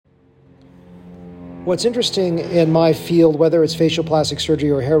What's interesting in my field, whether it's facial plastic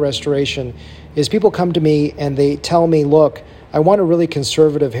surgery or hair restoration, is people come to me and they tell me, look, I want a really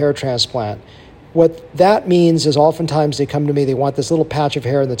conservative hair transplant. What that means is oftentimes they come to me, they want this little patch of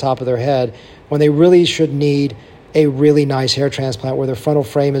hair in the top of their head when they really should need a really nice hair transplant where their frontal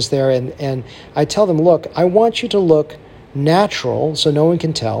frame is there. And I tell them, look, I want you to look natural so no one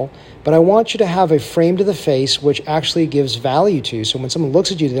can tell, but I want you to have a frame to the face which actually gives value to you. So when someone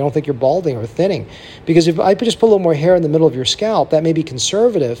looks at you, they don't think you're balding or thinning. Because if I just put a little more hair in the middle of your scalp, that may be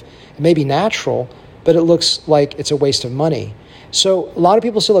conservative, it may be natural, but it looks like it's a waste of money. So a lot of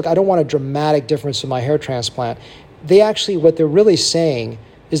people say, look, I don't want a dramatic difference in my hair transplant. They actually, what they're really saying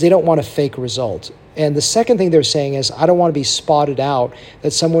is they don't want a fake result. And the second thing they're saying is, I don't want to be spotted out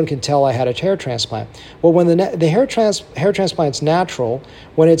that someone can tell I had a hair transplant. Well, when the hair transplant's natural,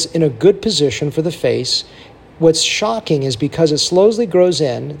 when it's in a good position for the face, what's shocking is because it slowly grows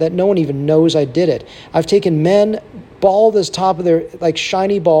in that no one even knows I did it. I've taken men bald as top of their, like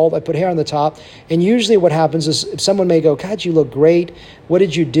shiny bald, I put hair on the top, and usually what happens is someone may go, God, you look great. What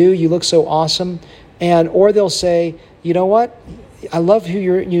did you do? You look so awesome. Or they'll say, you know what? I love who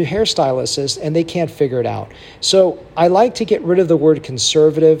your new hairstylist is, and they can't figure it out. So I like to get rid of the word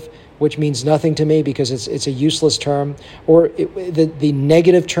conservative, which means nothing to me because it's a useless term, or the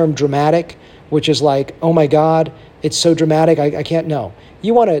negative term dramatic, which is like, oh my God, it's so dramatic, I can't know.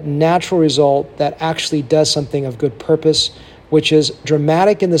 You want a natural result that actually does something of good purpose, which is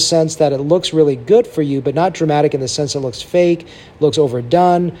dramatic in the sense that it looks really good for you, but not dramatic in the sense it looks fake, looks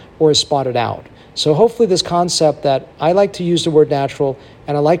overdone, or is spotted out. So hopefully this concept that I like to use the word natural,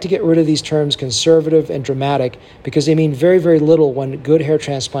 and I like to get rid of these terms conservative and dramatic because they mean very, very little when good hair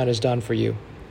transplant is done for you.